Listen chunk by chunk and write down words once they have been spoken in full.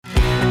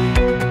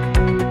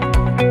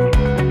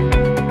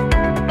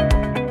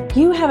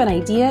have an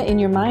idea in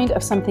your mind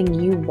of something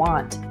you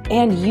want,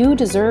 and you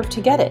deserve to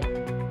get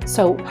it.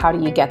 So how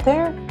do you get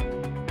there?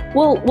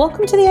 Well,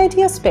 welcome to The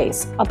Idea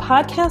Space, a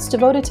podcast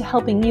devoted to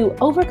helping you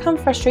overcome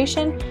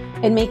frustration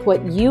and make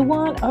what you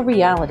want a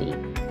reality.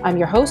 I'm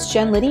your host,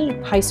 Jen Liddy,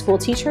 high school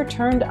teacher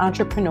turned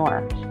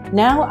entrepreneur.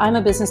 Now I'm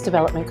a business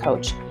development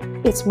coach.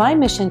 It's my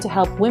mission to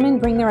help women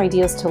bring their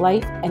ideas to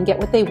life and get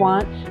what they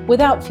want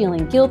without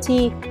feeling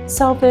guilty,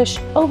 selfish,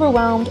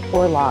 overwhelmed,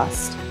 or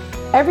lost.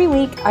 Every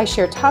week, I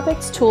share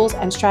topics, tools,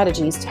 and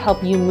strategies to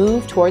help you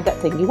move toward that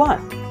thing you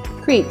want.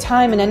 Create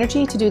time and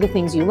energy to do the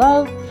things you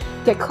love,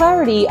 get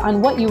clarity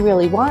on what you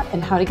really want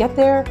and how to get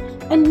there,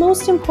 and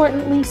most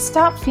importantly,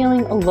 stop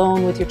feeling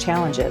alone with your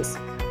challenges.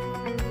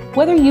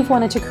 Whether you've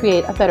wanted to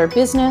create a better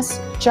business,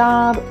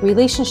 job,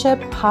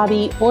 relationship,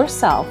 hobby, or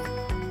self,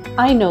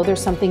 I know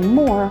there's something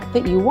more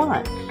that you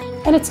want,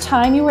 and it's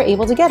time you were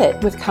able to get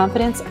it with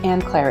confidence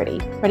and clarity.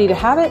 Ready to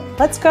have it?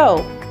 Let's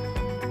go.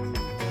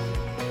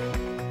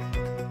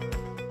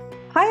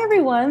 Hi,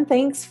 everyone.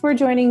 Thanks for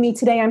joining me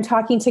today. I'm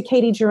talking to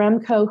Katie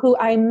Jaremko, who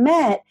I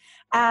met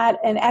at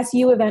an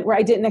SU event where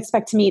I didn't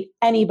expect to meet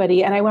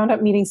anybody. And I wound up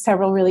meeting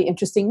several really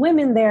interesting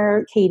women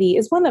there. Katie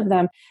is one of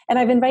them. And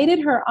I've invited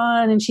her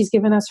on, and she's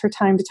given us her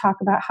time to talk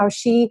about how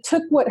she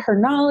took what her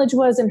knowledge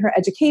was in her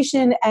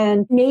education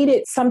and made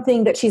it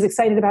something that she's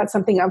excited about,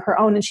 something of her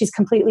own. And she's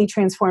completely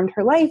transformed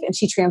her life, and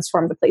she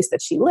transformed the place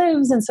that she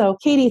lives. And so,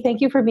 Katie,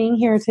 thank you for being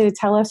here to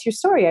tell us your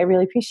story. I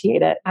really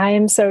appreciate it. I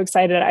am so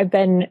excited. I've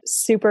been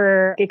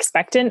super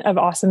expectant of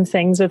awesome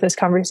things with this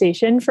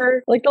conversation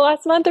for like the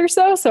last month or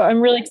so. So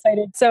I'm really excited.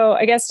 So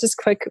I guess just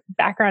quick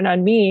background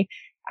on me.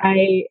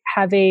 I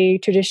have a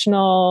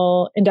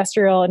traditional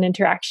industrial and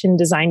interaction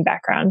design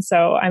background.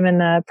 So I'm in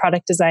the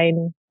product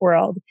design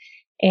world.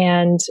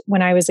 And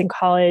when I was in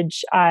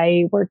college,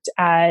 I worked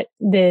at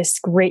this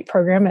great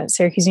program at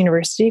Syracuse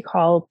University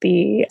called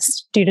the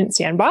Student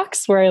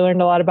Sandbox, where I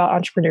learned a lot about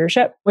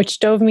entrepreneurship, which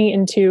dove me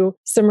into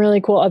some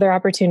really cool other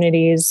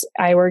opportunities.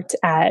 I worked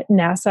at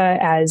NASA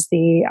as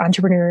the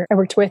entrepreneur. I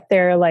worked with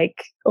their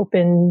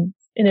open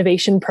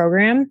innovation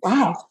program.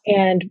 Wow.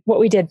 And what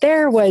we did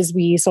there was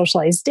we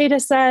socialized data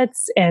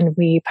sets and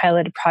we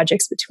piloted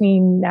projects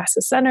between NASA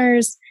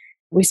centers.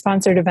 We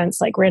sponsored events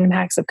like Random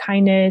Acts of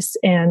Kindness,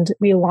 and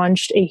we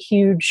launched a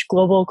huge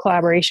global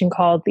collaboration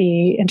called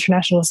the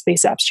International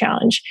Space Apps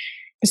Challenge.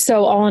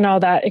 So all in all,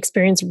 that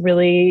experience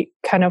really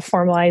kind of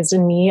formalized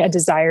in me a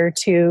desire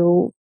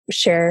to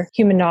share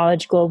human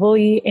knowledge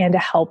globally and to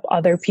help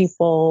other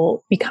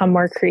people become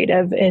more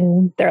creative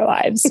in their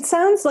lives. It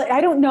sounds like, I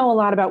don't know a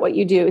lot about what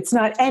you do. It's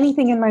not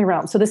anything in my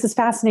realm. So this is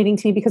fascinating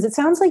to me because it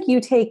sounds like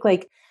you take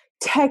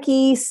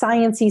techie,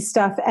 sciencey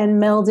stuff and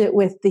meld it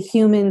with the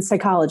human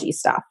psychology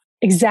stuff.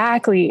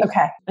 Exactly.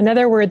 Okay.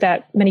 Another word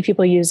that many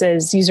people use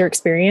is user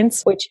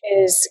experience, which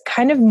is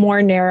kind of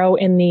more narrow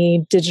in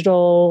the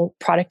digital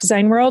product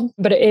design world,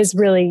 but it is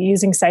really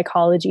using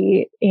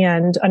psychology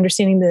and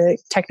understanding the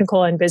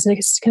technical and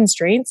business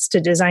constraints to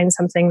design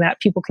something that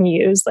people can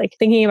use, like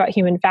thinking about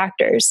human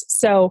factors.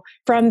 So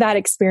from that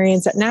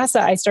experience at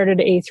NASA, I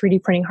started a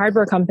 3D printing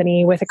hardware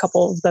company with a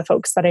couple of the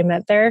folks that I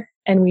met there.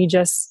 And we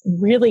just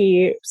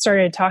really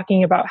started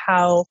talking about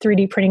how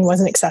 3D printing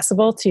wasn't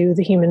accessible to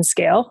the human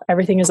scale.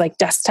 Everything is like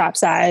desktop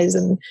size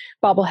and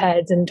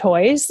bobbleheads and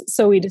toys.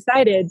 So we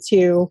decided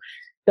to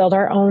build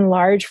our own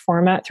large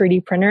format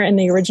 3D printer. And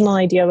the original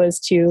idea was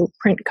to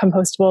print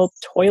compostable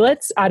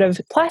toilets out of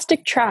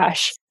plastic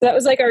trash. That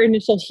was like our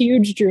initial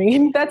huge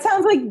dream. That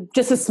sounds like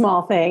just a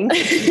small thing.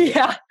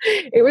 Yeah,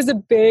 it was a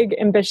big,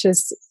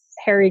 ambitious,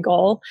 hairy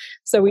goal.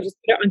 So we just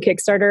put it on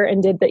Kickstarter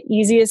and did the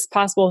easiest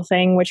possible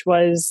thing, which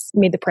was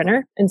made the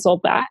printer and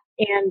sold that.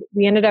 And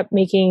we ended up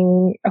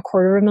making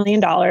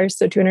 $250,000,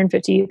 so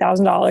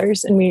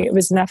 $250,000. And it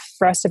was enough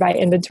for us to buy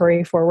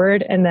inventory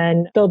forward and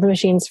then build the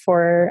machines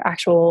for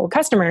actual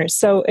customers.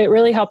 So it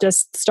really helped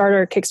us start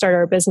our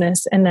Kickstarter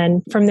business. And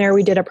then from there,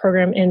 we did a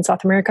program in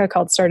South America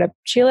called Startup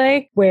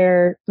Chile,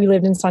 where we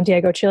lived in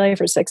Santiago, Chile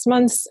for 6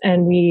 months.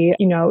 And it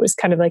was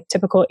kind of like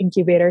typical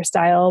incubator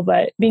style,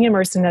 but being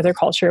immersed in another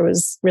culture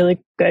was really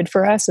good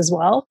for us as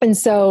well. And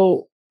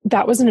so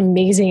that was an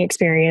amazing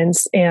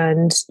experience.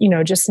 And,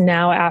 just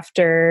now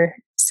after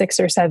 6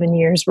 or 7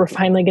 years, we're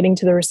finally getting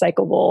to the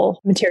recyclable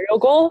material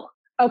goal.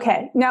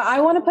 Okay. Now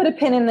I want to put a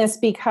pin in this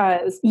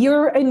because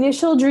your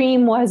initial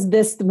dream was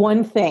this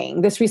one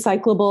thing, this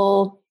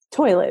recyclable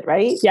toilet,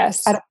 right?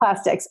 Yes. Out of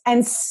plastics.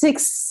 And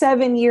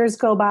 6-7 years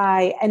go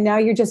by and now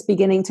you're just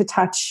beginning to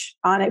touch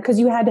on it because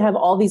you had to have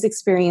all these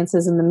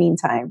experiences in the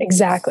meantime.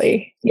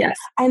 Exactly. Yes.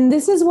 And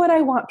this is what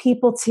I want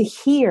people to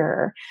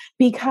hear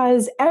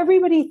because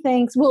everybody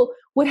thinks, well,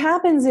 what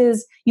happens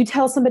is you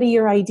tell somebody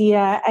your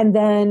idea and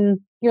then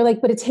you're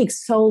like, but it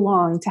takes so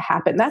long to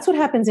happen. That's what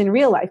happens in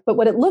real life. But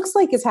what it looks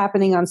like is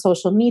happening on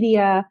social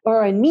media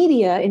or in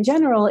media in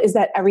general is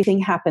that everything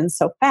happens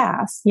so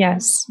fast.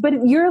 Yes.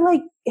 But you're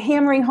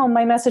hammering home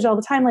my message all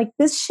the time.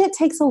 This shit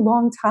takes a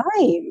long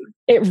time.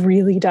 It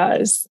really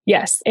does.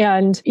 Yes.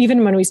 And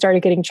even when we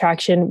started getting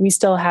traction, we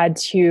still had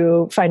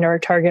to find our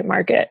target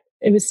market.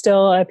 It was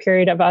still a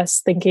period of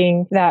us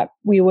thinking that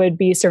we would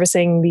be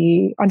servicing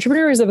the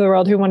entrepreneurs of the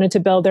world who wanted to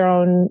build their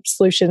own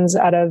solutions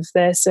out of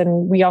this.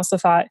 And we also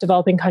thought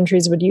developing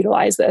countries would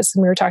utilize this.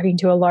 And we were talking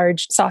to a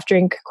large soft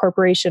drink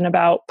corporation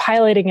about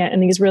piloting it in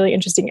these really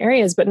interesting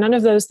areas, but none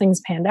of those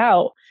things panned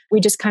out. We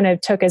just kind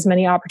of took as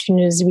many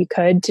opportunities as we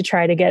could to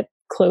try to get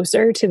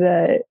closer to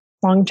the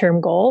long-term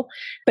goal.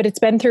 But it's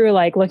been through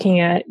like looking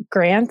at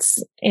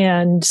grants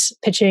and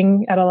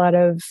pitching at a lot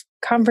of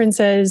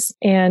conferences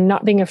and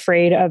not being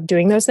afraid of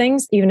doing those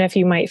things, even if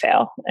you might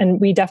fail. And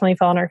we definitely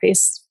fell on our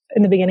face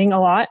in the beginning a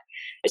lot.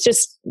 It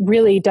just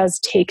really does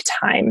take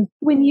time.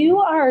 When you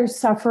are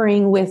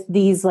suffering with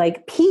these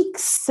like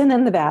peaks and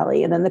then the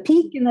valley and then the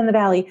peak and then the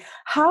valley,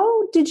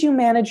 how did you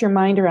manage your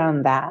mind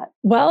around that?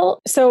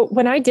 Well, so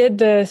when I did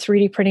the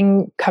 3D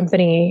printing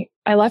company,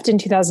 I left in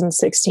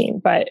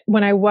 2016, but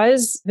when I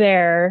was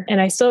there,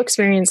 and I still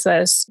experience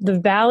this, the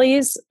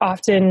valleys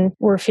often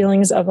were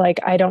feelings of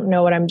like, I don't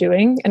know what I'm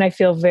doing and I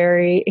feel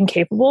very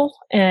incapable,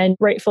 and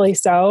rightfully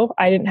so.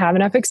 I didn't have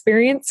enough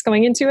experience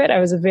going into it. I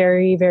was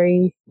very,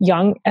 very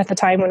young at the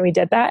time when we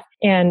did that,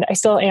 and I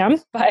still am,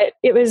 but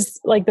it was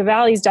like the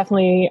valleys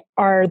definitely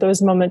are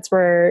those moments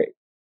where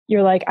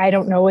you're like, I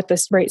don't know what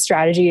this right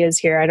strategy is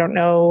here. I don't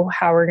know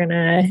how we're going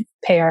to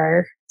pay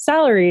our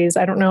salaries.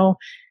 I don't know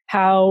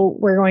how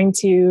we're going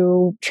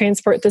to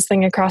transport this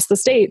thing across the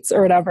states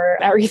or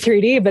whatever at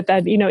Re3D. But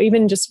that,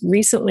 even just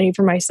recently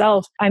for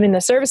myself, I'm in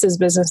the services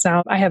business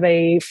now. I have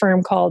a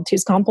firm called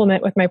Two's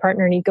Complement with my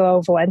partner,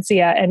 Nico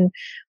Valencia, and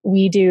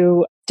we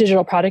do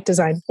digital product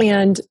design.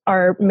 And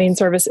our main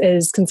service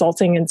is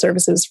consulting and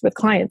services with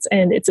clients.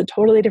 And it's a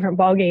totally different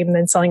ballgame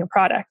than selling a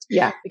product.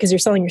 Yeah. Because you're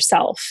selling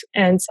yourself.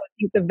 And so I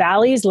think the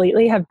valleys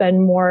lately have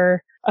been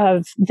more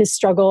of this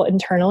struggle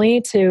internally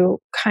to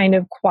kind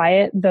of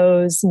quiet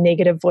those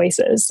negative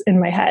voices in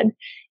my head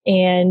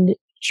and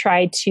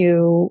try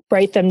to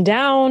write them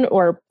down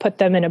or put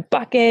them in a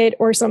bucket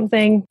or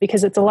something,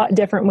 because it's a lot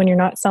different when you're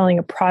not selling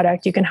a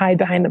product. You can hide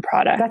behind the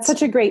product. That's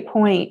such a great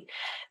point.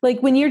 Like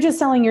when you're just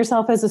selling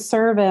yourself as a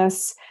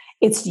service,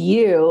 it's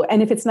you.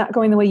 And if it's not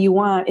going the way you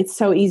want, it's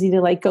so easy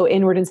to like go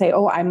inward and say,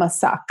 oh, I must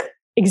suck.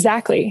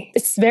 Exactly.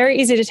 It's very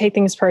easy to take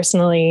things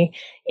personally.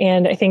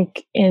 And I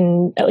think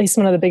in at least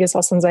one of the biggest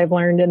lessons I've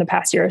learned in the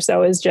past year or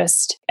so is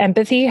just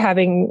empathy,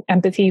 having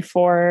empathy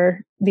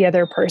for the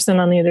other person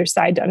on the other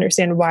side to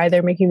understand why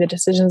they're making the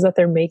decisions that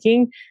they're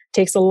making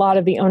takes a lot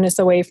of the onus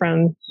away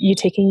from you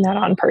taking that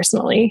on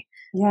personally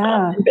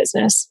in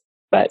business.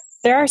 But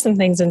there are some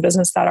things in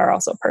business that are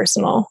also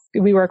personal.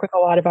 We work with a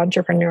lot of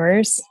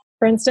entrepreneurs,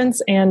 for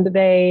instance, and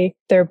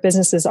their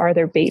businesses are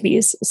their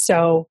babies.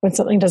 So when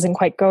something doesn't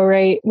quite go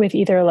right with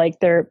either like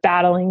they're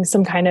battling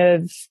some kind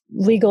of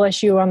legal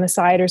issue on the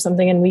side or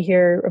something, and we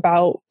hear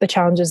about the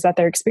challenges that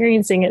they're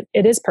experiencing,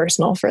 it is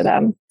personal for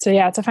them. So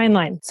yeah, it's a fine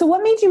line. So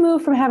what made you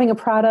move from having a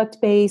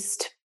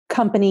product-based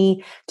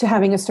company to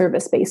having a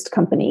service-based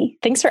company?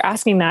 Thanks for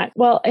asking that.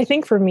 Well, I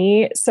think for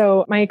me,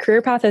 so my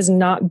career path has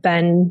not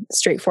been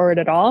straightforward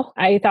at all.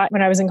 I thought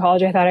when I was in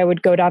college, I thought I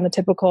would go down the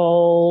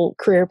typical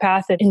career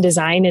path in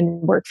design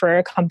and work for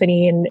a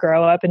company and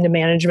grow up into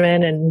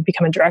management and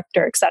become a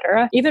director, et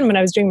cetera. Even when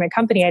I was doing my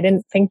company, I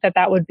didn't think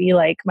that would be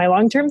like my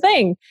long-term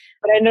thing.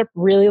 But I ended up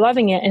really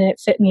loving it and it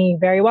fit me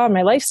very well in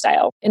my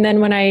lifestyle. And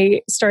then when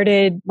I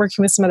started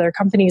working with some other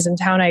companies in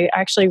town, I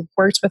actually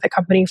worked with a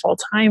company full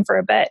time for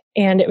a bit.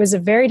 And it was a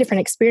very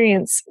different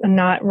experience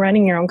not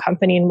running your own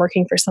company and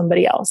working for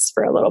somebody else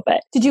for a little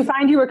bit. Did you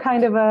find you were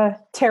kind of a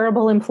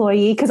terrible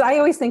employee? Because I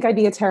always think I'd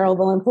be a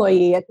terrible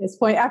employee at this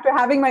point. After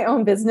having my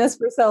own business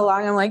for so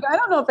long, I'm like, I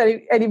don't know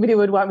if anybody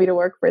would want me to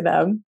work for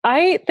them.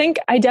 I think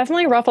I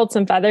definitely ruffled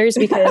some feathers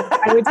because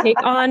I would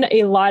take on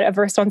a lot of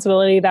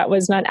responsibility that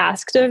was not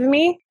asked of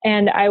me.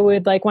 And I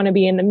would like want to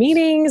be in the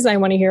meetings. I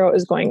want to hear what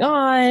was going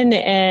on.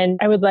 And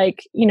I would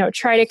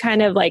try to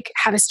kind of like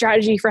have a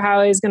strategy for how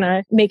I was going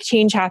to make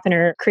change happen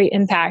or create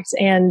impact.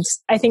 And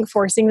I think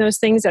forcing those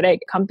things at a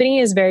company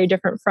is very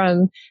different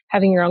from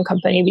having your own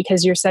company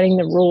because you're setting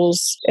the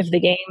rules of the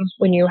game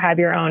when you have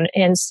your own.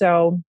 And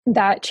so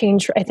that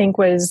change, I think,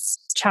 was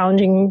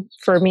challenging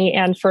for me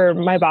and for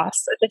my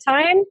boss at the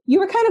time. You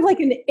were kind of like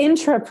an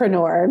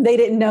intrapreneur. They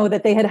didn't know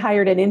that they had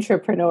hired an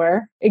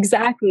intrapreneur.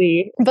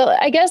 Exactly.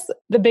 But I guess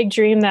the big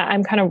dream that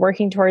I'm kind of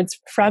working towards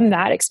from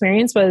that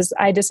experience was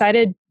I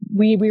decided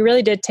we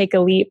really did take a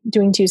leap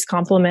doing Two's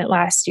Complement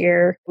last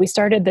year. We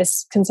started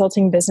this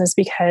consulting business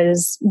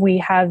because we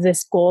have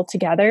this goal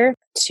together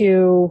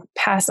to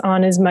pass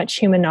on as much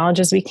human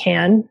knowledge as we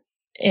can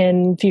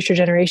in future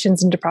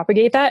generations and to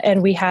propagate that.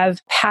 And we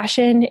have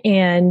passion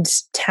and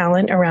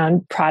talent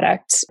around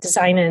product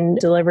design and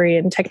delivery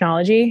and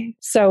technology.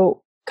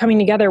 So coming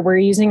together, we're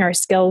using our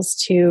skills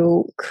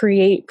to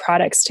create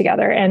products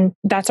together. And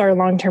that's our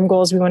long-term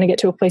goal is we want to get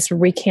to a place where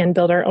we can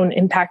build our own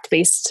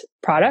impact-based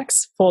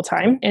products full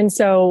time. And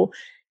so,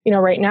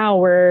 right now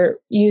we're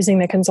using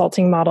the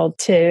consulting model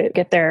to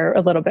get there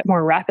a little bit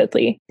more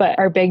rapidly. But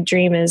our big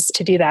dream is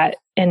to do that.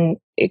 And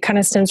it kind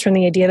of stems from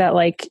the idea that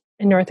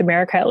in North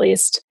America, at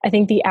least, I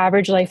think the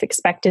average life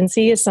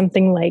expectancy is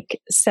something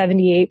like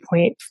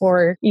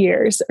 78.4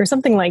 years or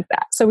something like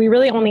that. So we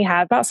really only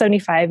have about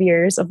 75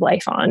 years of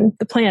life on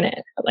the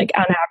planet, like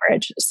on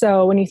average.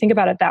 So when you think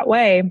about it that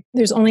way,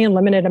 there's only a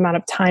limited amount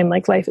of time,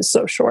 like life is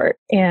so short.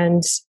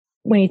 And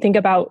when you think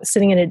about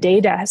sitting at a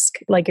day desk,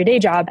 like your day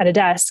job at a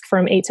desk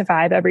from 8 to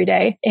 5 every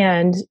day,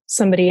 and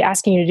somebody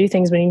asking you to do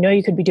things when you know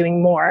you could be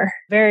doing more,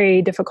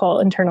 very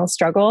difficult internal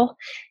struggle.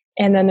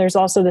 And then there's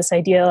also this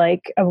idea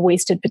like of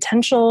wasted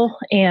potential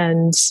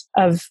and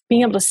of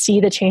being able to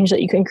see the change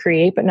that you can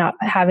create, but not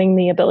having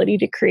the ability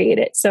to create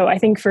it. So I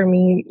think for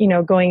me,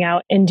 going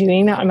out and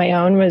doing that on my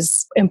own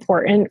was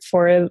important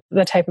for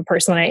the type of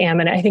person that I am.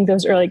 And I think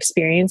those early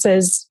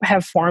experiences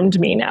have formed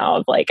me now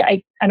of like,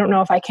 I don't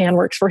know if I can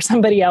work for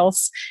somebody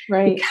else,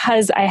 right?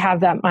 Because I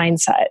have that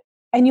mindset.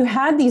 And you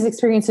had these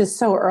experiences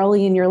so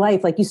early in your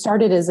life, like you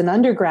started as an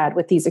undergrad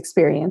with these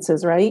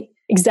experiences, right?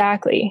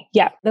 Exactly.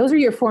 Yeah. Those were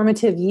your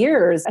formative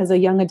years as a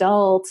young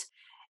adult.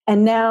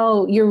 And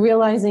now you're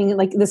realizing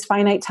like this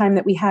finite time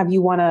that we have,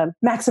 you want to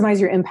maximize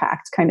your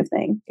impact kind of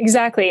thing.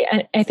 Exactly.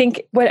 And I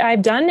think what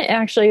I've done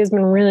actually has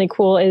been really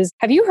cool is,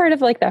 have you heard of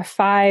like the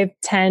 5,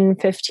 10,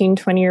 15,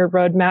 20-year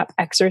roadmap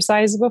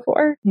exercise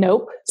before?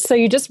 Nope. So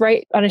you just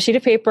write on a sheet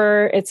of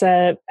paper, it's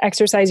a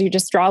exercise, you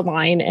just draw a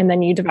line and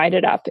then you divide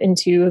it up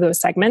into those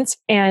segments.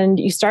 And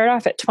you start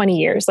off at 20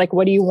 years. Like,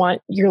 what do you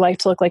want your life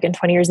to look like in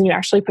 20 years? And you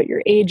actually put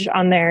your age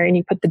on there and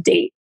you put the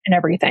date and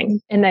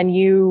everything. And then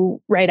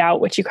you write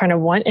out what you kind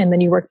of want, and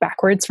then you work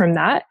backwards from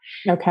that.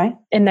 Okay.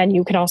 And then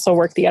you can also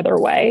work the other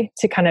way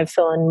to kind of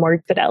fill in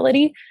more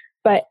fidelity.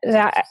 But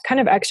that kind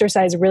of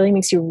exercise really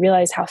makes you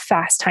realize how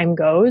fast time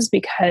goes,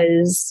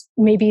 because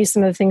maybe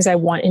some of the things I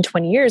want in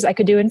 20 years, I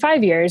could do in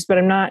 5 years, but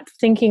I'm not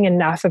thinking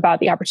enough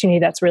about the opportunity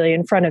that's really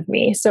in front of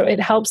me. So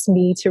it helps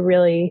me to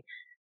really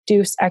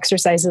do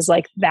exercises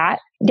like that.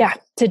 Yeah.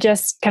 To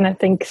just kind of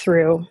think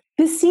through.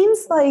 This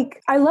seems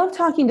like, I love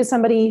talking to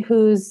somebody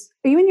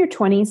are you in your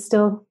 20s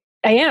still?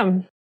 I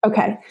am.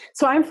 Okay.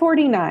 So I'm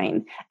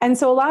 49. And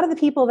so a lot of the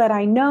people that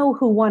I know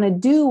who want to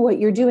do what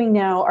you're doing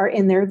now are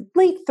in their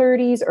late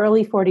 30s,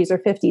 early 40s or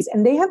 50s.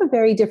 And they have a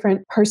very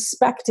different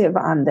perspective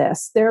on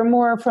this. They're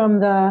more from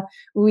the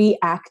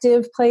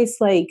reactive place,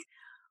 like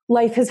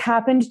life has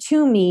happened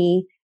to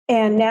me.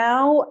 And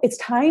now it's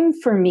time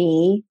for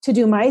me to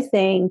do my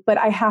thing, but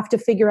I have to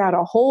figure out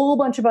a whole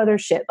bunch of other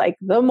shit, like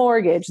the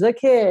mortgage, the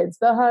kids,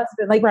 the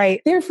husband, like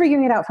right. They're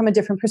figuring it out from a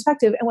different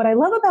perspective. And what I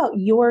love about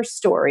your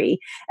story,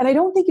 and I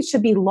don't think it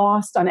should be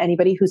lost on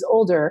anybody who's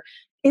older,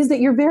 is that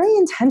you're very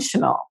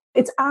intentional.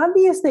 It's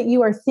obvious that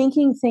you are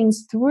thinking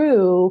things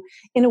through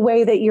in a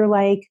way that you're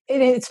like,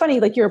 it's funny,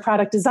 like you're a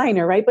product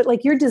designer, right? But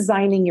like you're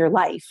designing your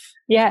life.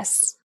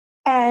 Yes.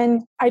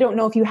 And I don't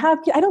know if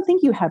I don't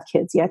think you have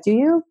kids yet, do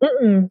you?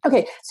 Mm-mm.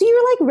 Okay. So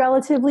you're like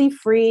relatively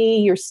free,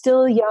 you're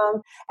still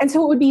young. And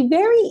so it would be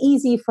very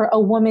easy for a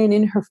woman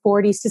in her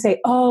 40s to say,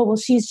 oh, well,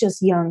 she's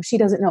just young, she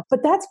doesn't know.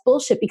 But that's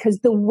bullshit, because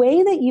the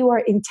way that you are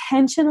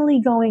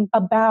intentionally going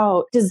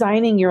about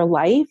designing your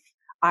life,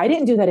 I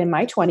didn't do that in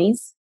my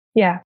 20s.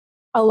 Yeah.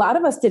 A lot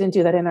of us didn't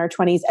do that in our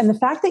 20s. And the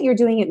fact that you're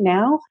doing it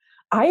now,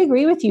 I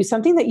agree with you.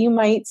 Something that you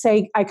might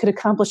say I could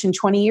accomplish in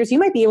 20 years, you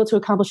might be able to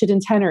accomplish it in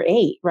 10 or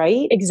 8,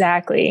 right?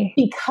 Exactly.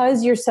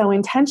 Because you're so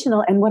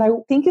intentional. And what I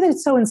think that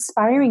it's so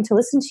inspiring to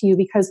listen to you,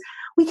 because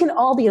we can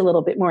all be a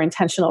little bit more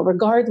intentional,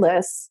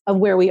 regardless of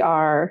where we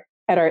are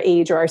at our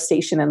age or our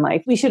station in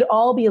life. We should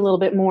all be a little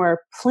bit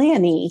more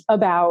planny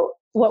about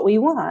what we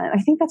want. I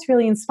think that's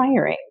really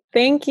inspiring.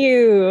 Thank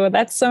you.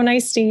 That's so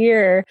nice to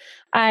hear.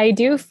 I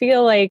do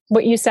feel like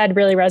what you said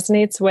really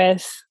resonates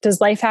with,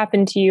 does life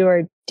happen to you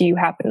or do you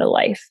happen to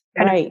life?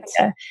 Right.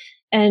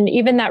 And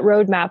even that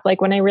roadmap,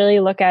 like when I really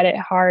look at it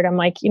hard, I'm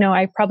like,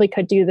 I probably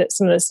could do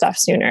some of this stuff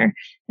sooner.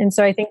 And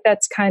so I think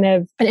that's kind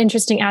of an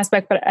interesting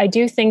aspect, but I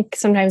do think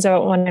sometimes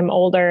about when I'm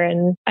older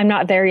and I'm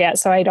not there yet.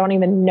 So I don't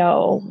even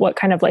know what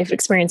kind of life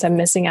experience I'm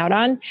missing out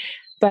on.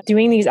 But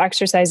doing these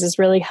exercises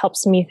really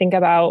helps me think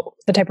about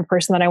the type of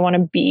person that I want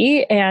to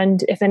be.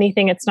 And if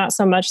anything, it's not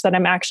so much that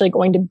I'm actually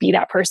going to be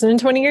that person in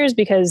 20 years,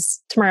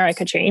 because tomorrow I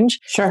could change.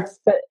 Sure.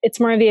 But it's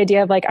more of the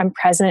idea of like, I'm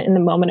present in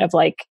the moment of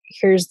like,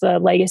 here's the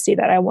legacy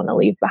that I want to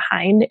leave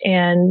behind.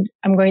 And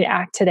I'm going to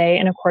act today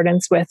in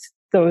accordance with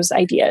those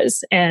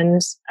ideas.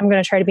 And I'm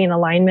going to try to be in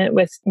alignment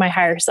with my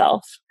higher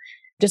self,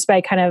 just by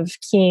kind of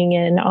keying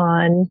in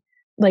on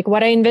like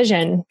what I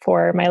envision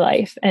for my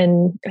life.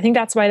 And I think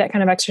that's why that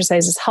kind of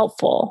exercise is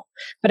helpful.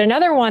 But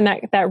another one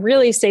that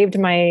really saved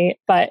my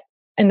butt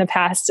in the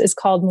past is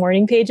called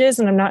Morning Pages.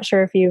 And I'm not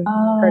sure if you've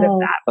heard of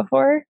that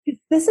before.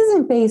 This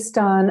isn't based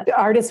on The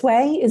Artist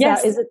Way? Is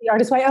it The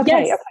Artist Way?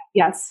 Okay. Yes. Okay.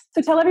 Yes.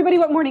 So tell everybody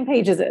what Morning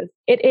Pages is.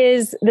 It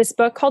is this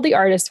book called The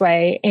Artist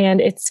Way,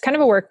 and it's kind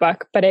of a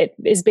workbook, but it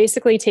is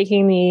basically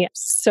taking the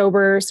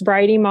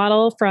sobriety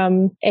model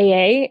from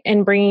AA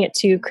and bringing it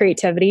to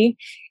creativity.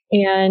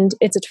 And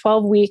it's a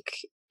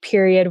 12-week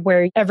period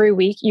where every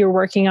week you're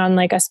working on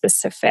like a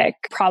specific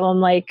problem,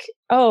 like,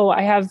 oh,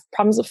 I have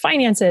problems with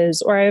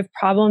finances, or I have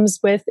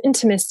problems with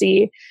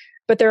intimacy.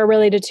 but they're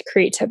related to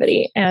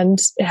creativity, and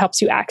it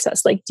helps you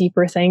access like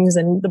deeper things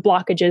and the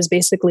blockages,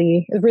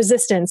 basically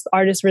resistance,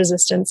 artist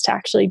resistance to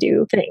actually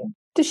do things.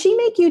 Does she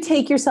make you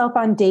take yourself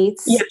on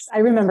dates? Yes. I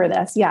remember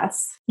this.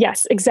 Yes.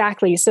 Yes,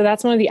 exactly. So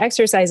that's one of the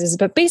exercises.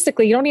 But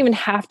basically, you don't even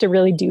have to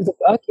really do the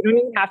book. You don't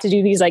even have to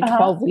do these like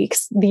 12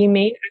 weeks. The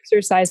main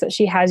exercise that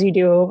she has you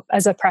do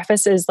as a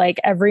preface is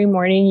like every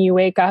morning you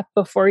wake up,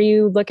 before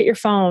you look at your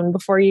phone,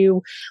 before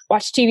you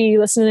watch TV,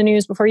 listen to the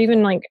news, before you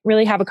even like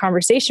really have a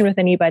conversation with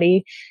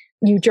anybody,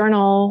 you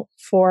journal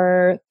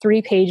for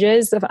 3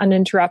 pages of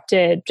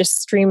uninterrupted,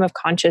 just stream of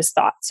conscious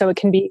thought. So it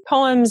can be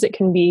poems, it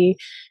can be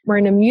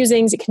random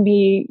musings, it can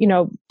be,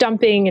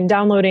 dumping and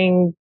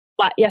downloading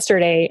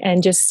yesterday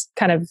and just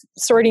kind of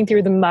sorting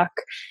through the muck.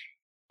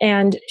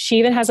 And she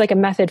even has like a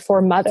method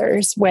for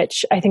mothers,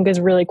 which I think is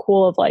really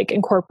cool, of like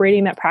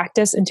incorporating that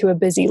practice into a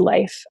busy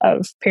life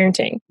of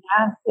parenting.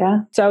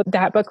 Yeah. So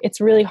that book,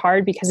 it's really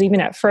hard because even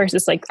at first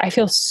it's like, I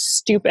feel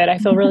stupid. I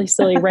feel really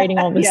silly writing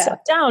all this stuff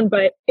down,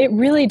 but it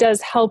really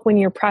does help when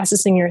you're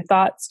processing your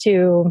thoughts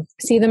to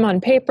see them on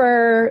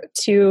paper,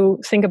 to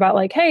think about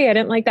like, hey, I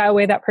didn't like that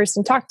way that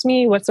person talked to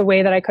me. What's a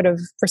way that I could have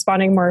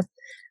responded more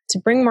to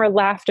bring more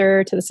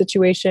laughter to the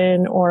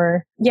situation?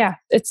 Or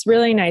it's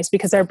really nice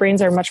because our brains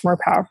are much more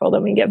powerful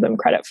than we give them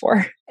credit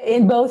for.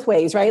 In both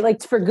ways, right?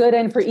 Like for good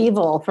and for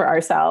evil for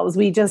ourselves.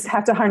 We just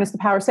have to harness the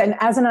power. And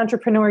as an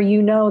entrepreneur,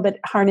 you know that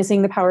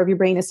harnessing the power of your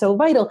brain is so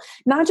vital,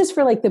 not just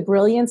for like the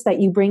brilliance that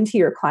you bring to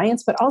your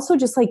clients, but also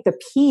just like the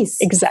peace.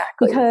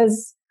 Exactly.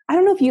 Because I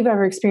don't know if you've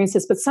ever experienced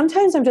this, but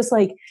sometimes I'm just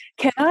like,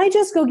 can I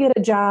just go get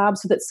a job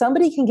so that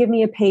somebody can give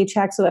me a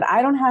paycheck so that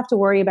I don't have to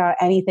worry about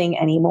anything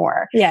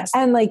anymore? Yes.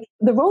 And like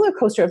the roller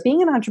coaster of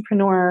being an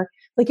entrepreneur,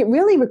 like it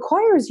really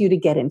requires you to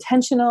get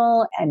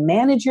intentional and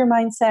manage your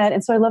mindset.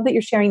 And so I love that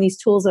you're sharing these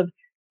tools of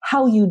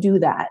how you do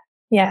that.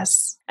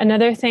 Yes.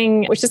 Another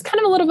thing, which is kind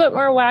of a little bit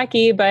more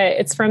wacky, but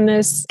it's from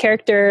this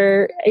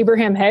character,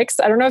 Abraham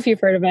Hicks. I don't know if you've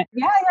heard of it.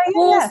 Yeah. A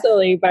little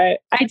silly, but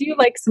I do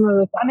like some of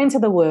the... I'm into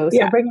the woo,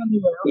 so bring on the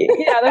woo.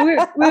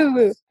 The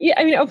woo. Yeah,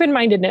 I mean,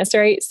 open-mindedness,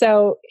 right?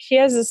 So he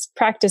has this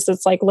practice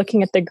that's like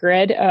looking at the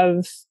grid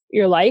of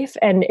your life.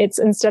 And it's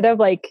instead of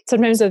like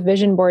sometimes with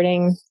vision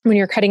boarding, when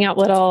you're cutting out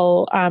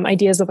little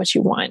ideas of what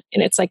you want.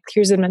 And it's like,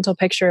 here's a mental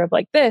picture of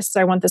like this,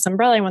 I want this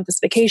umbrella, I want this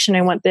vacation,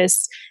 I want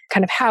this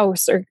kind of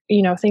house, or,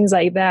 things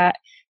like that.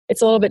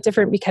 It's a little bit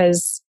different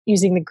because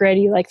using the grid,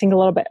 you like think a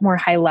little bit more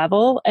high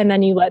level, and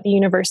then you let the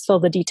universe fill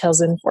the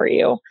details in for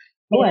you.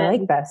 Oh, I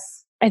like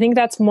this. I think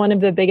that's one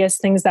of the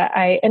biggest things that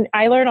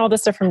I learn all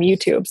this stuff from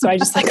YouTube. So I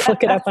just like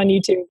look it up on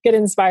YouTube, get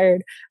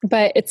inspired.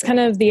 But it's kind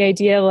of the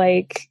idea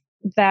like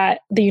that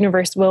the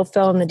universe will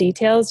fill in the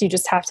details. You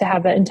just have to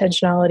have that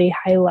intentionality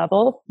high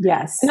level.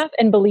 Yes.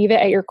 And believe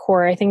it at your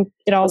core. I think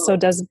it also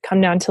does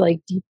come down to like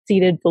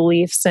deep-seated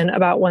beliefs and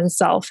about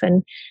oneself.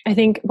 And I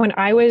think when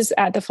I was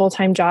at the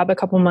full-time job a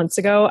couple months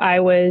ago, I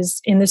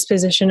was in this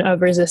position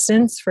of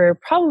resistance for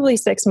probably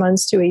 6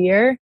 months to a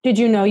year. Did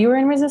you know you were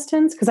in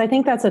resistance? Because I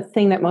think that's a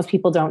thing that most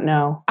people don't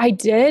know. I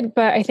did,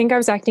 but I think I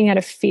was acting out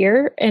of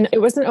fear, and it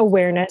wasn't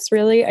awareness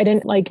really. I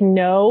didn't like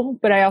know,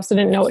 but I also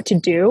didn't know what to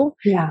do.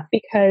 Yeah.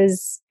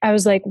 Because I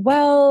was like,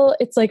 well,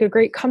 it's like a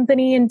great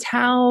company in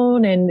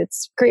town and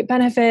it's great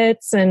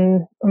benefits,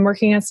 and I'm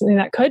working on something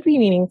that could be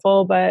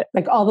meaningful, but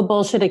like all the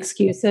bullshit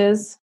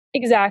excuses.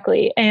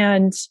 Exactly.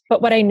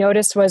 But what I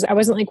noticed was I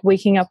wasn't like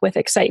waking up with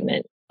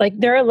excitement. Like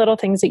there are little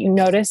things that you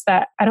notice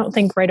that I don't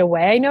think right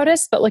away I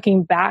noticed, but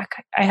looking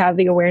back, I have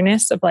the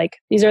awareness of like,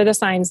 these are the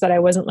signs that I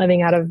wasn't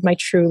living out of my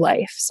true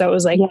life. So it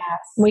was like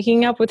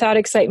waking up without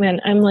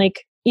excitement. I'm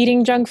like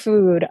eating junk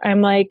food.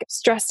 I'm like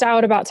stressed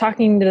out about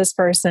talking to this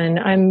person.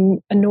 I'm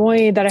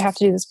annoyed that I have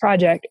to do this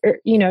project, or,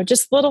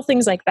 just little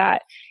things like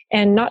that.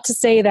 And not to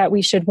say that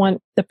we should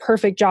want the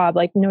perfect job,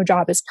 like no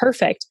job is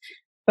perfect.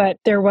 But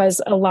there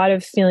was a lot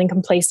of feeling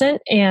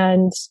complacent,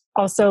 and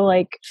also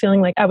like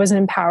feeling like I wasn't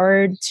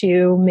empowered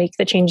to make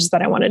the changes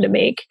that I wanted to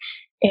make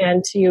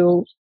and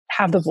to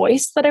have the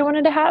voice that I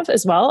wanted to have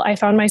as well. I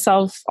found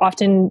myself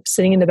often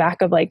sitting in the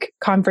back of like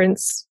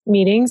conference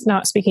meetings,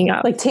 not speaking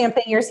up. Like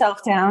tamping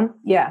yourself down.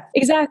 Yeah,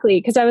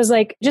 exactly. Because I was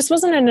like, just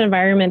wasn't an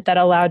environment that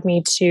allowed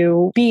me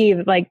to be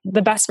like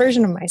the best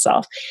version of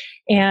myself.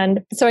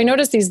 And so I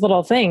noticed these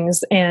little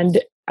things,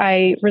 and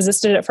I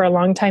resisted it for a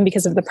long time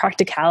because of the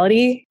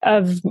practicality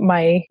of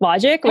my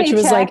logic, which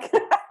was like,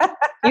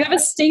 you have a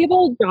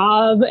stable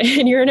job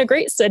and you're in a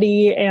great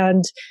city,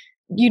 and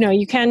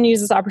you can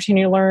use this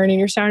opportunity to learn, and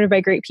you're surrounded by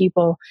great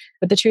people.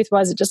 But the truth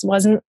was, it just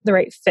wasn't the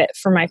right fit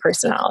for my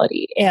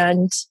personality.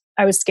 And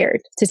I was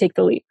scared to take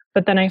the leap.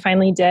 But then I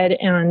finally did.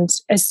 And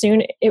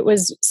it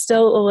was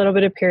still a little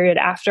bit of period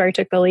after I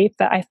took the leap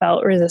that I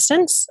felt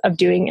resistance of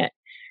doing it,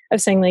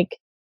 of saying like,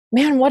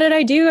 man, what did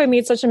I do? I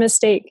made such a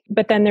mistake.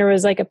 But then there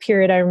was like a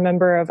period I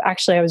remember of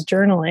actually I was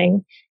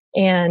journaling,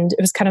 and it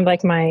was kind of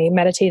like my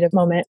meditative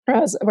moment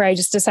where I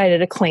just decided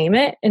to claim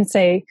it and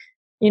say,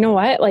 you know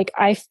what? Like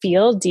I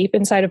feel deep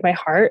inside of my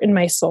heart and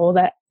my soul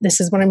that this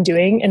is what I'm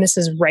doing and this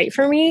is right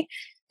for me.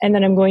 And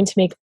then I'm going to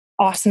make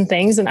awesome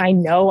things. And I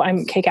know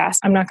I'm kick-ass.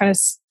 I'm not going to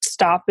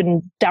stop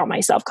and doubt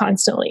myself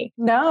constantly.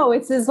 No,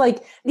 it's just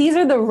like, these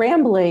are the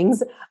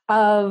ramblings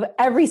of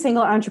every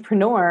single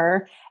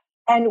entrepreneur.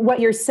 And what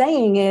you're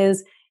saying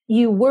is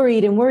you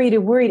worried and worried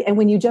and worried. And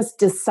when you just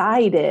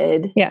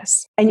decided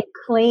Yes. and you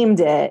claimed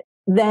it,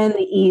 then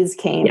the ease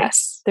came.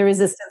 Yes. The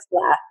resistance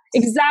left.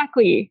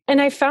 Exactly.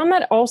 And I found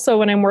that also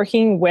when I'm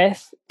working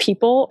with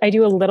people, I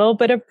do a little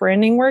bit of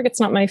branding work. It's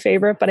not my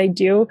favorite, but I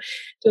do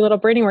a little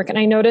branding work. And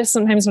I notice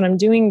sometimes when I'm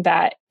doing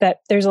that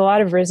there's a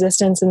lot of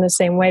resistance in the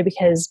same way,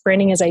 because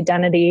branding is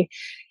identity.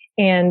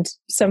 And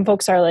some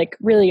folks are like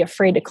really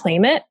afraid to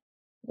claim it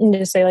and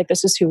to say like,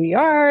 this is who we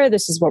are,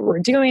 this is what we're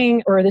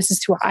doing, or this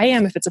is who I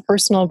am if it's a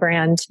personal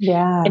brand.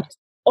 Yeah. And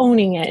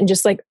owning it and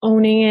just like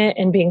owning it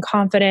and being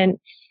confident.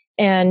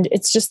 And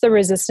it's just the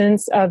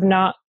resistance of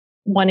not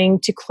wanting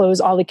to close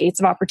all the gates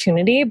of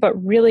opportunity. But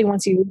really,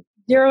 once you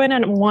zero in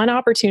on one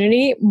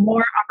opportunity,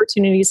 more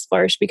opportunities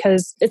flourish,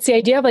 because it's the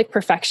idea of like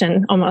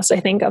perfection almost. I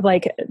think of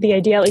like the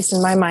idea, at least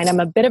in my mind, I'm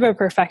a bit of a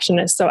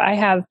perfectionist. So I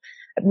have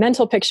a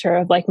mental picture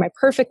of like my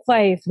perfect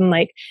life and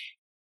like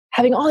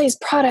having all these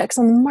products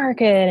on the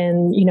market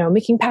and, you know,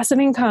 making passive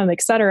income,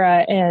 et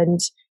cetera. And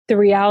the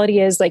reality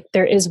is like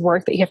there is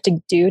work that you have to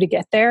do to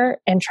get there,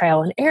 and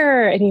trial and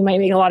error, and you might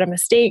make a lot of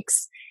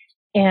mistakes.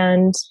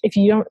 And if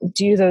you don't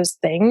do those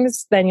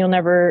things, then you'll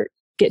never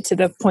get to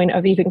the point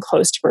of even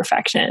close to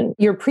perfection.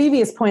 Your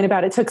previous point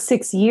about it took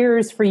 6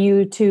 years for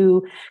you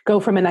to go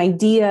from an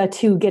idea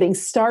to getting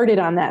started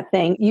on that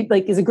thing,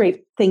 is a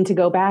great thing to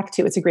go back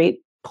to. It's a great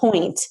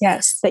point.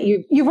 Yes. That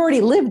you've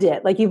already lived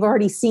it, like you've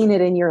already seen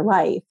it in your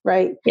life,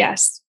 right?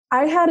 Yes.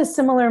 I had a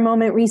similar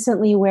moment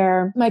recently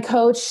where my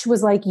coach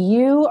was like,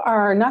 you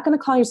are not going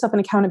to call yourself an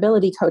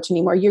accountability coach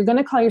anymore. You're going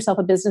to call yourself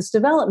a business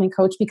development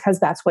coach, because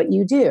that's what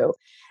you do.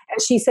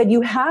 And she said,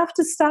 you have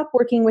to stop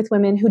working with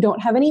women who don't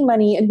have any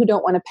money and who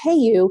don't want to pay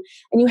you.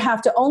 And you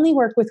have to only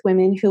work with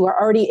women who are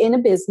already in a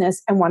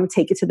business and want to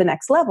take it to the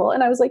next level.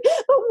 And I was like,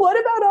 but what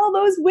about all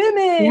those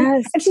women?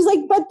 Yes. And she's like,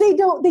 but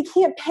they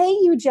can't pay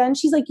you, Jen.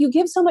 She's like, you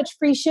give so much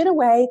free shit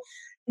away.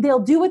 They'll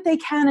do what they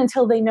can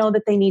until they know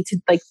that they need to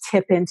like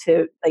tip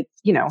into like,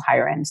 you know,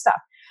 higher end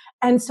stuff.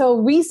 And so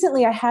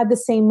recently I had the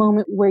same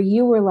moment where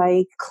you were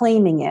like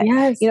claiming it,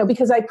 Yes. you know,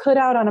 because I put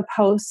out on a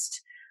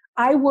post,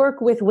 I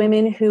work with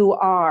women who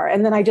are,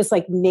 and then I just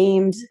like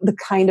named the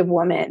kind of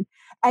woman.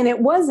 And it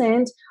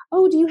wasn't,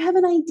 oh, do you have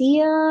an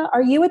idea?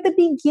 Are you at the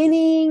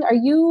beginning? Are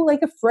you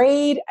like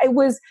afraid? It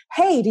was,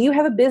 hey, do you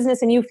have a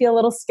business and you feel a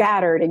little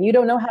scattered and you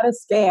don't know how to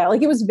scale?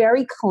 Like it was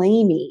very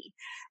claimy.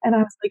 And I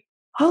was like,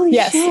 holy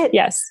shit.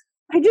 Yes.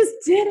 I just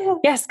did it.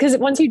 Yes. Because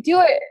once you do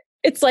it,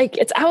 it's like,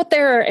 it's out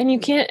there and you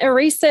can't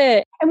erase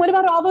it. And what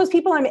about all those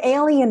people I'm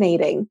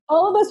alienating?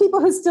 All of those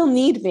people who still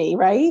need me,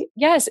 right?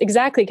 Yes,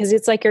 exactly. Because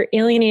it's like you're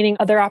alienating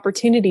other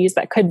opportunities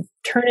that could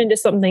turn into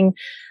something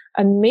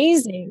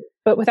amazing.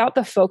 But without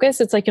the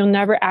focus, it's like you'll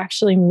never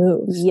actually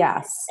move.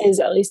 Yes. Is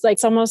at least like,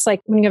 it's almost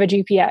like when you have a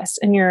GPS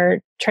and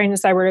you're trying to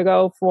decide where to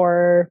go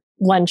for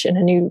lunch in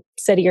a new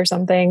city or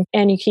something,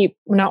 and you keep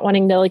not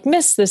wanting to like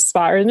miss this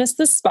spot or miss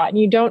this spot, and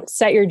you don't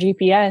set your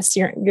GPS,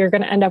 you're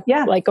going to end up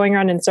like going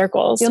around in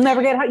circles. You'll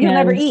never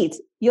eat.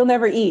 You'll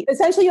never eat.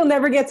 Essentially, you'll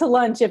never get to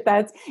lunch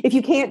if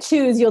you can't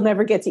choose, you'll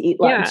never get to eat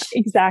lunch. Yeah,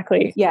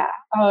 exactly. Yeah.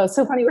 Oh,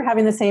 so funny. We're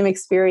having the same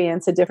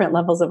experience at different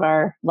levels of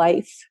our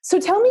life. So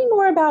tell me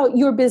more about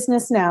your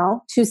business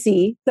now,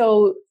 2C.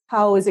 So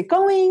how is it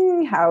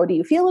going? How do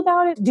you feel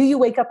about it? Do you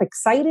wake up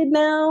excited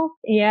now?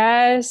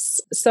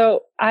 Yes.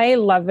 So I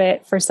love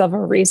it for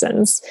several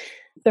reasons.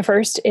 The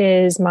first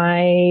is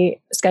my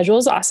schedule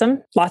is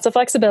awesome. Lots of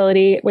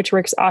flexibility, which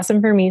works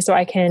awesome for me. So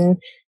I can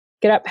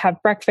get up,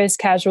 have breakfast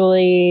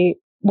casually,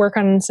 work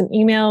on some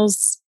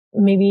emails,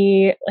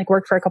 maybe like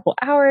work for a couple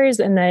hours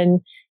and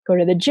then go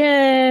to the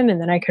gym. And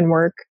then I can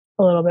work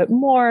a little bit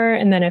more.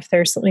 And then if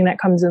there's something that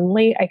comes in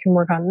late, I can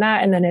work on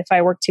that. And then if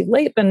I work too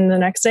late, then the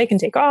next day I can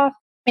take off.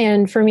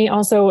 And for me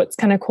also, what's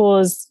kind of cool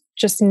is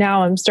just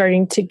now I'm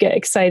starting to get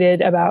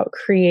excited about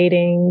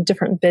creating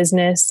different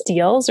business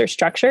deals or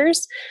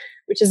structures,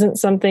 which isn't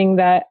something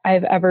that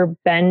I've ever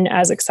been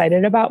as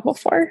excited about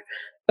before.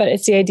 But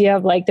it's the idea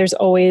of like, there's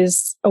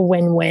always a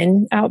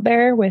win-win out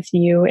there with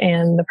you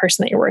and the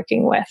person that you're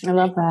working with. I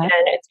love that.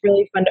 And it's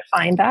really fun to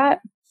find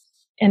that.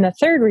 And the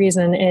third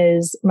reason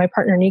is my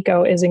partner,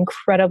 Nico, is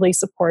incredibly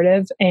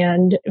supportive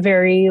and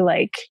very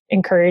like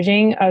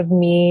encouraging of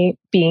me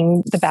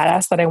being the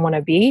badass that I want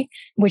to be,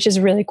 which is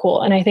really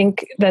cool. And I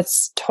think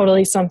that's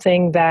totally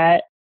something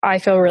that I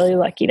feel really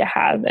lucky to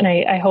have. And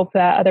I hope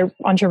that other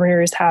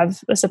entrepreneurs have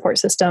a support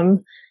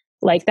system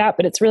like that.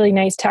 But it's really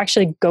nice to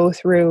actually go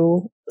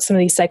through some of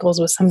these cycles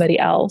with somebody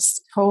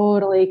else.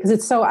 Totally. Because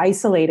it's so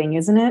isolating,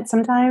 isn't it?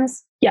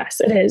 Sometimes.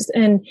 Yes, it is.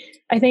 And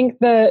I think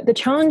the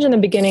challenge in the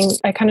beginning,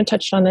 I kind of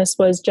touched on this,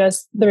 was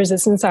just the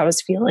resistance I was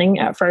feeling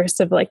at first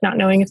of like not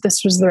knowing if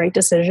this was the right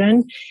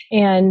decision.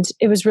 And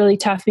it was really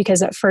tough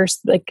because at first,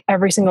 like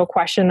every single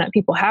question that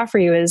people have for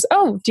you is,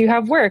 oh, do you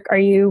have work? Are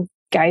you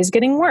guys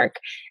getting work?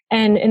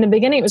 And in the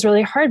beginning, it was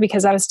really hard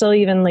because I was still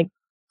even like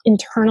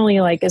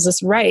internally like, is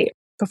this right?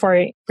 before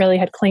I really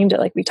had claimed it,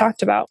 like we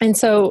talked about. And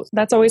so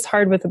that's always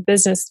hard with a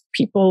business.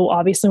 People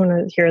obviously want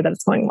to hear that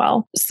it's going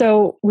well.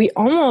 So we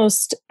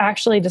almost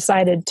actually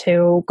decided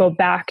to go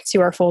back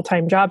to our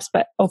full-time jobs,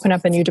 but open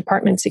up a new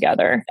department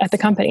together at the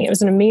company. It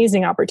was an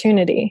amazing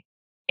opportunity.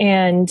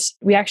 And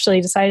we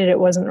actually decided it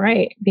wasn't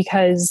right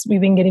because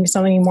we've been getting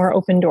so many more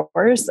open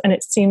doors. And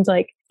it seemed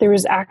like there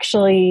was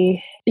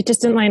actually, it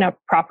just didn't line up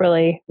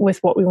properly with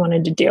what we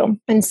wanted to do.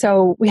 And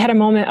so we had a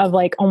moment of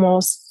like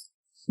almost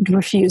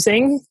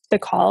refusing the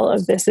call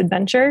of this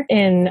adventure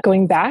and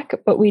going back,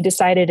 but we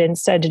decided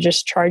instead to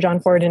just charge on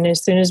forward. And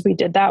as soon as we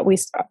did that,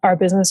 our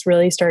business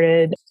really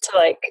started to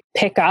like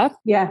pick up.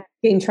 Yeah.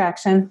 Gain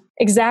traction.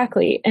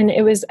 Exactly. And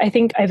it was, I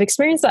think I've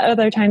experienced that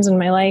other times in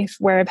my life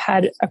where I've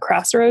had a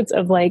crossroads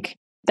of like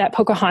that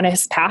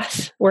Pocahontas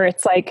path where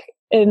it's like,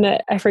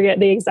 I forget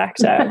the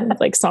exact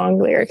like song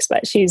lyrics,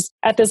 but she's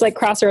at this like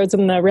crossroads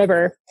in the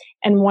river.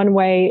 And one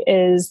way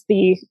is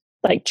the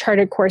like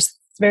charted course,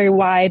 very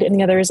wide, and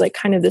the other is like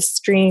kind of this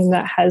stream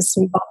that has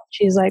some bump.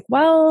 She's like,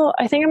 well,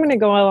 I think I'm going to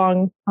go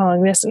along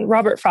this. And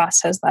Robert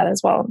Frost has that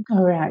as well.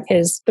 Oh, right.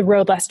 Is The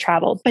Road Less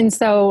Traveled. And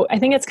so I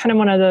think it's kind of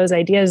one of those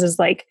ideas is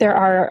like, there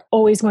are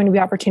always going to be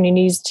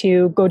opportunities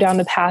to go down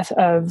the path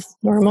of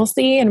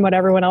normalcy and what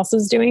everyone else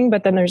is doing.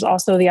 But then there's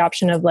also the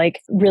option of like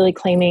really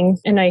claiming,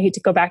 and I hate to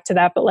go back to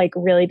that, but like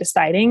really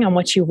deciding on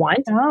what you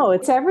want. Oh,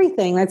 it's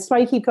everything. That's why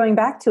you keep going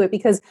back to it,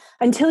 because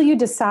until you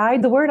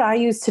decide, the word I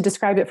use to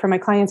describe it for my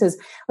clients is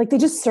like, they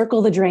just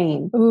circle the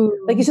drain. Ooh.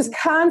 Like it's just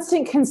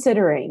constant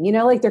considering,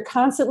 like they're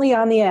constantly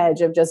on the edge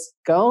of just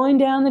going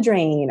down the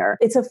drain, or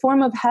it's a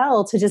form of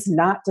hell to just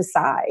not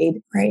decide.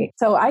 Right.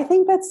 So I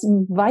think that's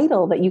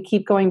vital that you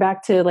keep going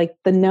back to like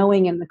the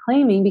knowing and the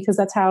claiming, because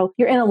that's how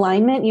you're in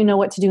alignment. You know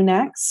what to do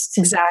next.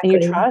 Exactly.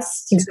 And you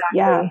trust. Exactly.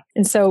 Yeah.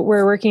 And so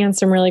we're working on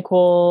some really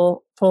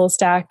cool full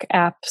stack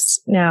apps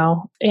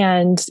now,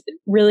 and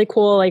really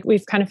cool. Like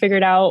we've kind of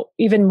figured out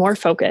even more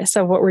focus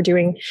of what we're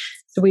doing.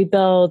 So we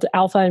build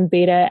alpha and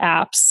beta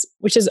apps,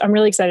 which is, I'm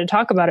really excited to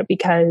talk about it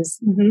because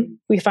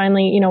we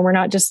finally, we're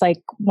not just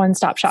like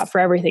one-stop shop for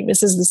everything.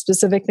 This is the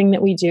specific thing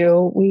that we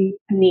do. We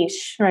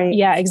niche, right?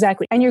 Yeah,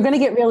 exactly. And you're going to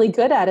get really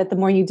good at it the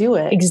more you do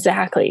it.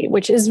 Exactly.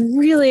 Which is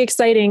really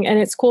exciting. And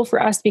it's cool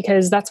for us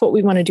because that's what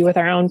we want to do with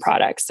our own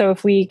products. So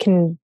if we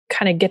can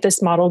kind of get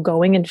this model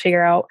going and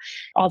figure out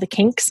all the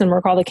kinks and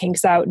work all the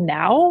kinks out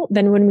now,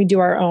 then when we do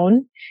our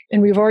own,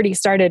 and we've already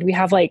started, we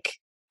have like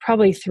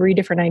probably 3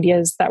 different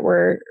ideas that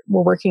we're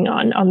working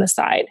on the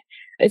side.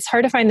 It's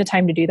hard to find the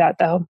time to do that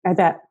though. I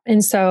bet.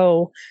 And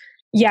so,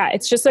 yeah,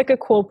 it's just like a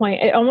cool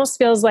point. It almost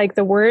feels like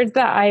the word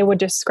that I would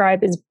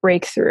describe is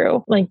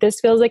breakthrough. Like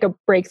this feels like a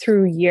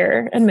breakthrough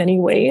year in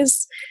many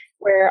ways,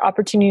 where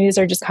opportunities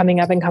are just coming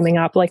up and coming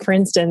up. Like for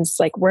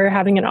instance, like we're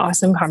having an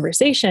awesome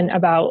conversation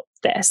about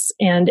this,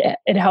 and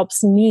it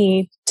helps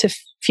me to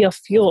feel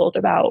fueled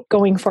about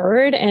going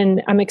forward.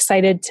 And I'm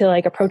excited to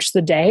like approach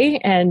the day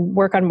and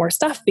work on more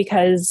stuff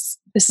because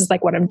this is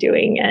like what I'm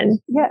doing. And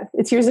yeah,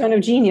 it's your zone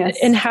of genius.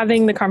 And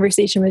having the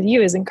conversation with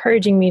you is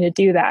encouraging me to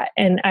do that.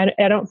 And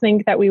I don't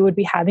think that we would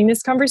be having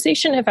this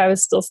conversation if I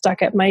was still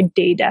stuck at my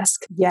day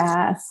desk.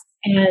 Yes.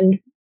 And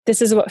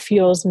this is what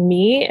fuels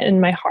me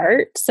and my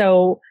heart.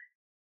 So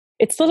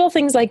it's little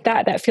things like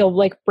that feel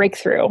like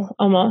breakthrough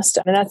almost.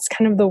 And that's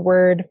kind of the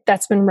word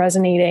that's been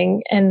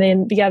resonating. And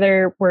then the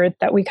other word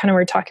that we kind of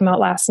were talking about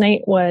last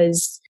night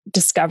was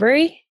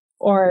discovery,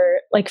 or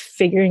like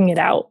figuring it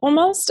out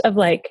almost, of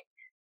like,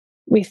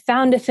 we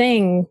found a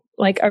thing,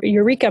 like a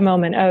eureka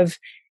moment of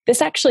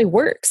this actually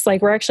works.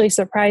 Like we're actually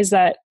surprised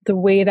that the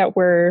way that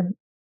we're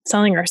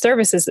selling our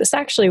services, this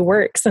actually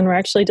works, and we're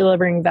actually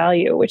delivering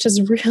value, which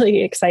is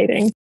really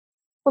exciting.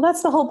 Well,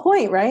 that's the whole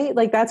point, right?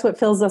 Like that's what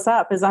fills us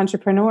up as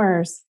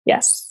entrepreneurs.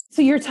 Yes.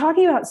 So you're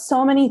talking about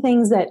so many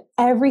things that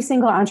every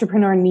single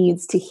entrepreneur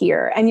needs to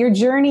hear. And your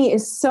journey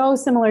is so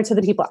similar to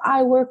the people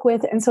I work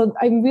with. And so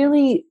I'm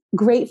really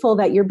grateful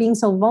that you're being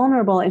so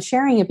vulnerable and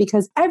sharing it,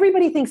 because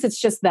everybody thinks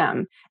it's just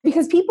them.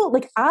 Because people,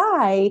 like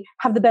I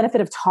have the benefit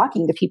of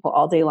talking to people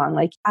all day long.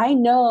 Like I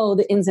know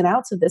the ins and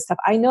outs of this stuff.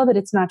 I know that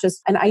it's not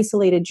just an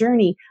isolated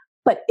journey,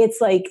 but it's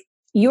like,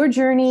 your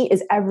journey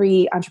is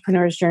every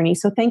entrepreneur's journey.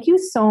 So thank you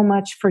so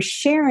much for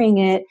sharing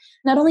it,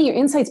 not only your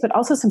insights, but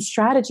also some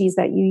strategies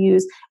that you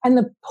use. And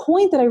the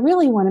point that I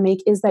really want to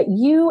make is that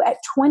you at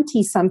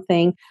 20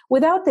 something,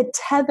 without the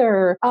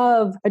tether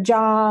of a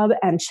job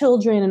and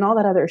children and all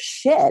that other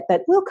shit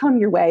that will come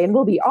your way and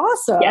will be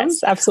awesome.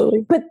 Yes,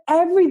 absolutely. But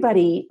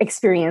everybody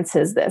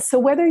experiences this. So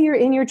whether you're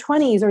in your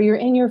 20s or you're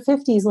in your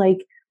 50s,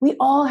 like we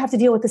all have to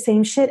deal with the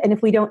same shit. And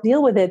if we don't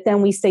deal with it,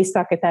 then we stay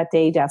stuck at that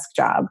day desk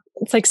job.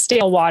 It's like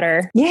stale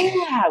water.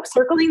 Yeah.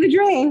 Circling the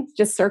drain,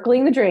 just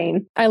circling the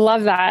drain. I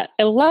love that.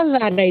 I love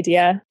that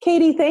idea.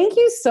 Katie, thank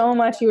you so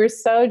much. You were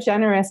so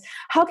generous.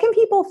 How can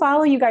people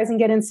follow you guys and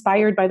get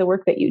inspired by the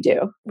work that you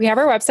do? We have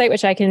our website,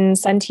 which I can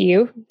send to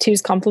you,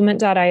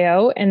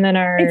 twoscomplement.io. And then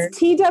it's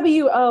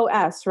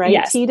TWOS, right?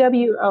 Yes.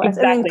 TWOS.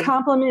 Exactly. And then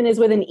complement is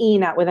with an E,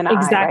 not with an I,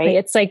 exactly. right?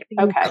 It's like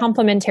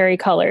complementary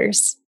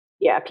colors.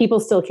 Yeah, people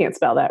still can't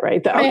spell that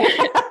right, though.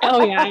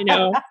 Oh, yeah, I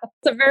know.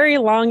 It's a very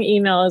long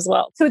email as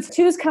well. So it's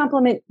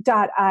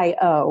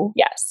two'scompliment.io.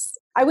 Yes.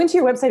 I went to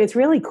your website. It's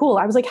really cool.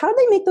 I was like, how did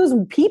they make those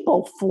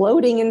people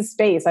floating in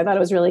space? I thought it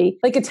was really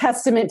like a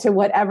testament to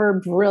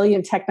whatever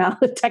brilliant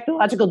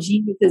technological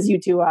geniuses you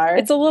two are.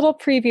 It's a little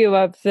preview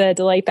of the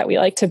delight that we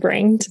like to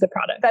bring to the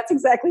product. That's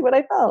exactly what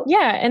I felt.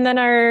 Yeah. And then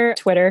our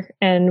Twitter,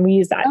 and we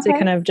use that to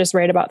kind of just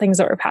write about things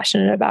that we're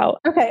passionate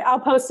about. Okay. I'll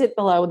post it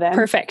below then.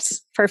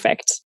 Perfect.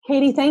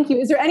 Katie, thank you.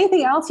 Is there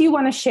anything else you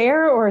want to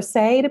share or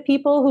say to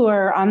people who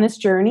are on this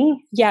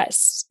journey?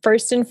 Yes.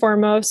 First and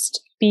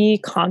foremost, be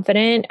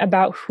confident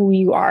about who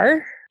you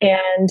are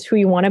and who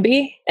you want to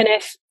be. And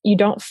if you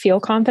don't feel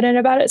confident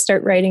about it,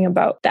 start writing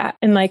about that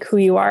and like who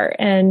you are,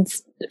 and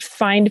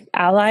find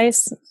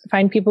allies,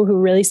 find people who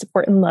really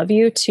support and love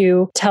you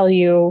to tell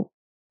you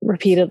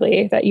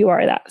repeatedly that you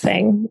are that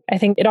thing. I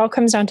think it all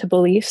comes down to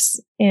beliefs,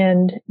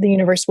 and the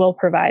universe will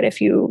provide if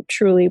you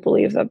truly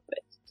believe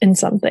in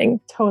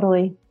something.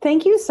 Totally.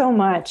 Thank you so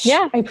much.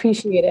 Yeah. I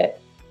appreciate it.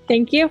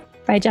 Thank you.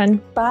 Bye,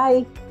 Jen.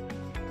 Bye.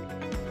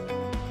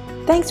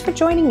 Thanks for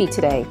joining me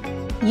today.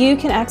 You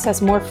can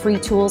access more free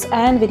tools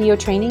and video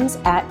trainings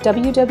at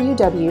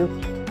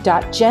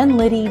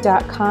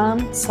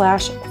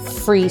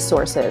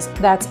www.jenliddy.com/free-sources.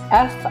 That's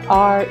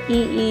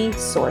FREE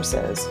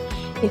sources.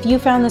 If you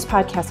found this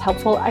podcast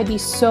helpful, I'd be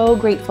so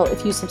grateful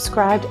if you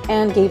subscribed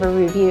and gave a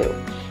review.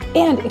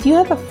 And if you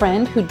have a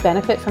friend who'd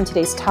benefit from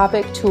today's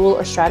topic, tool,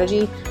 or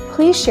strategy,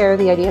 please share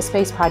the Idea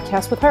Space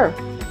podcast with her.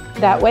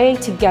 That way,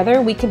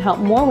 together, we can help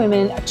more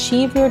women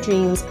achieve their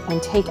dreams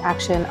and take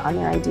action on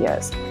their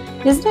ideas.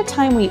 Isn't it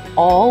time we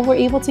all were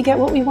able to get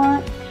what we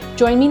want?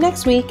 Join me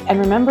next week, and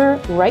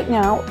remember, right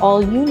now,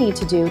 all you need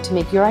to do to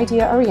make your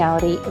idea a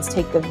reality is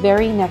take the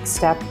very next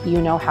step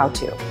you know how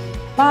to.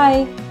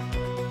 Bye!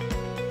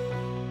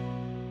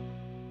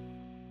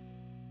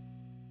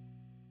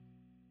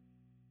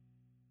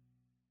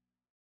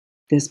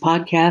 This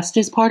podcast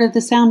is part of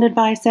the Sound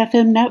Advice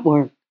FM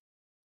network.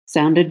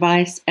 Sound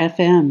Advice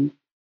FM.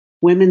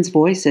 Women's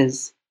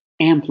voices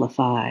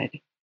amplified.